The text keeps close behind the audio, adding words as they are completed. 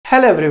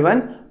Hello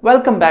everyone,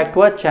 welcome back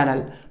to our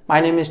channel. My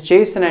name is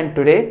Jason and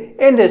today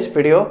in this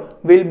video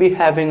we'll be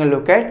having a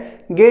look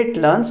at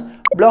GATE-Learn's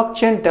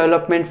Blockchain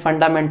Development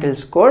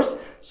Fundamentals course.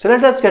 So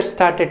let us get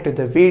started to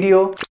the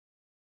video.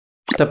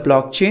 The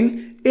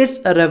blockchain is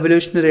a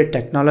revolutionary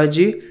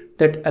technology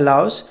that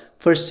allows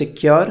for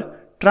secure,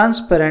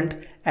 transparent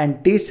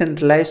and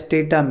decentralized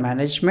data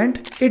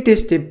management. It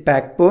is the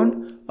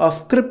backbone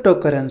of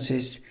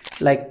cryptocurrencies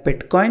like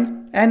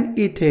Bitcoin and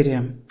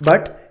Ethereum,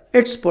 but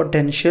its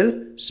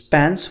potential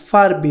spans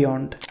far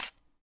beyond.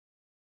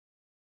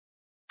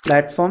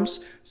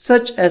 Platforms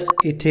such as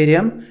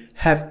Ethereum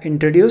have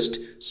introduced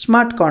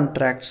smart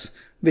contracts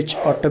which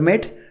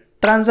automate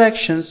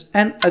transactions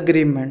and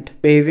agreement,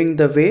 paving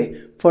the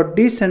way for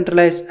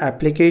decentralized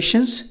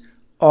applications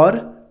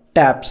or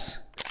dApps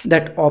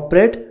that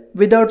operate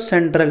without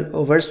central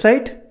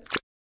oversight.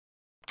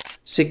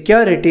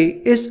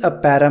 Security is a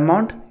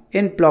paramount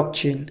in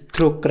blockchain.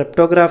 Through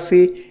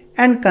cryptography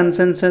and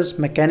consensus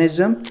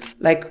mechanism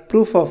like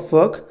proof of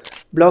work,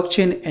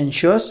 blockchain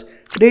ensures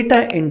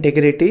data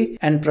integrity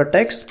and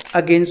protects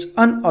against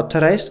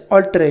unauthorized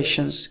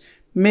alterations,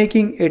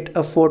 making it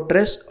a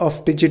fortress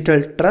of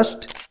digital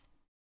trust.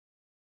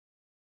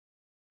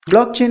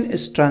 Blockchain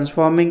is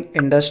transforming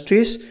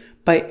industries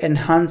by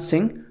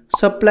enhancing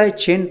supply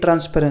chain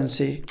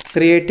transparency,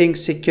 creating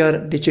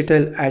secure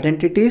digital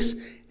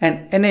identities,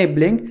 and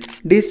enabling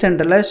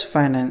decentralized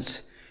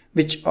finance,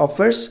 which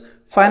offers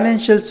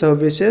financial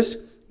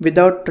services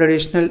without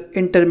traditional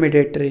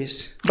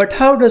intermediaries. But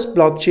how does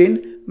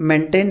blockchain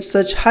maintain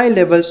such high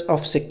levels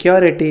of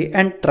security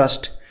and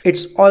trust?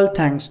 It's all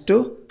thanks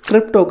to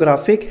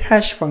cryptographic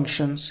hash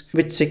functions,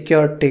 which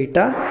secure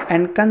data,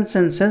 and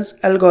consensus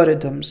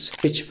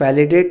algorithms, which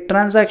validate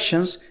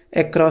transactions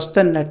across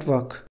the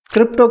network.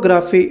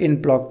 Cryptography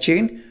in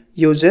blockchain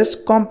uses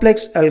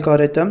complex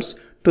algorithms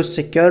to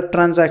secure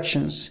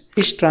transactions.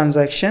 Each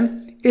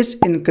transaction is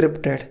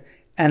encrypted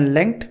and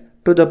linked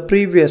to the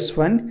previous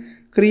one,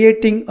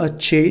 creating a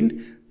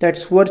chain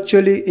that's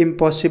virtually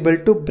impossible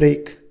to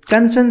break.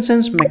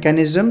 Consensus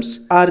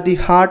mechanisms are the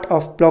heart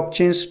of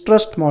blockchain's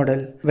trust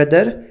model,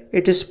 whether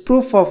it is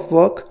proof of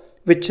work,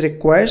 which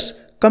requires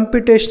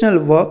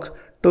computational work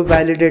to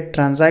validate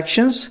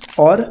transactions,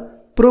 or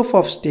proof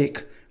of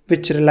stake,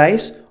 which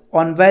relies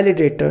on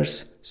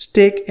validators'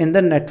 stake in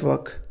the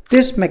network.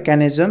 These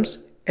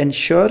mechanisms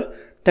ensure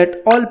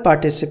that all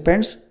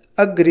participants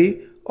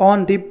agree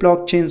on the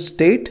blockchain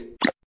state.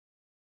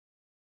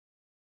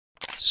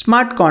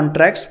 Smart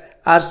contracts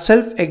are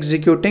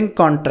self-executing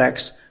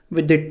contracts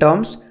with the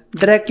terms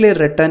directly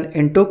written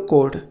into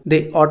code.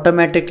 They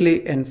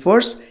automatically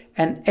enforce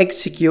and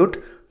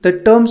execute the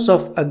terms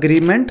of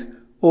agreement,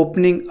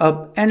 opening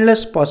up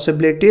endless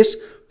possibilities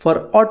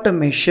for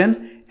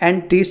automation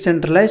and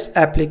decentralized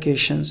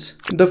applications.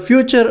 The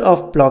future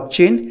of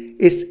blockchain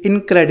is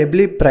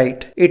incredibly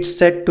bright. It's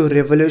set to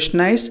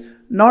revolutionize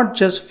not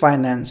just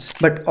finance,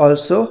 but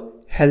also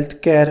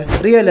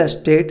healthcare, real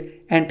estate,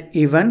 and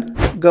even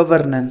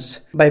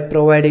governance by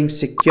providing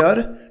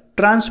secure,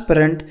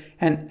 transparent,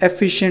 and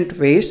efficient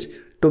ways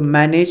to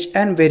manage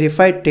and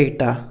verify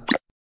data.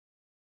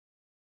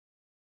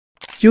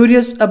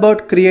 Curious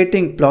about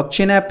creating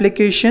blockchain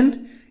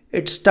application?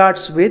 It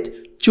starts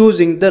with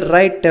choosing the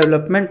right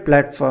development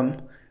platform,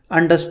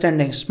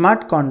 understanding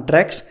smart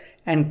contracts,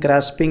 and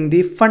grasping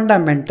the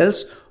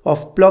fundamentals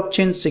of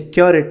blockchain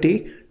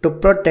security to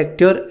protect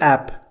your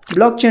app.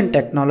 Blockchain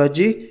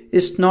technology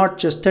is not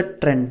just a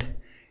trend.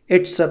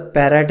 It's a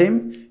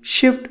paradigm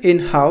shift in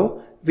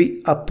how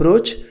we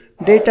approach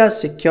data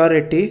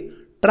security,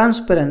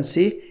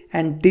 transparency,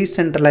 and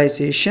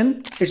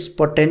decentralization. Its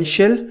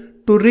potential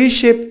to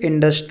reshape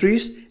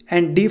industries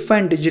and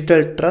define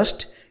digital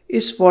trust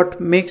is what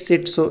makes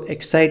it so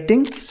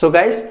exciting. So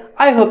guys,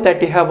 I hope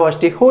that you have watched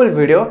the whole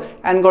video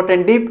and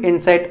gotten deep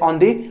insight on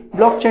the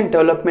Blockchain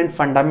Development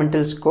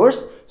Fundamentals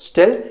course.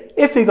 Still,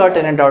 if you got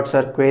any doubts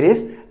or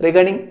queries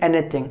regarding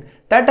anything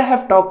that I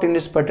have talked in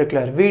this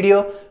particular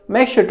video,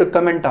 make sure to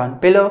comment down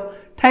below.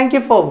 Thank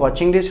you for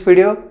watching this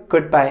video.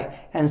 Goodbye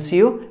and see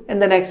you in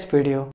the next video.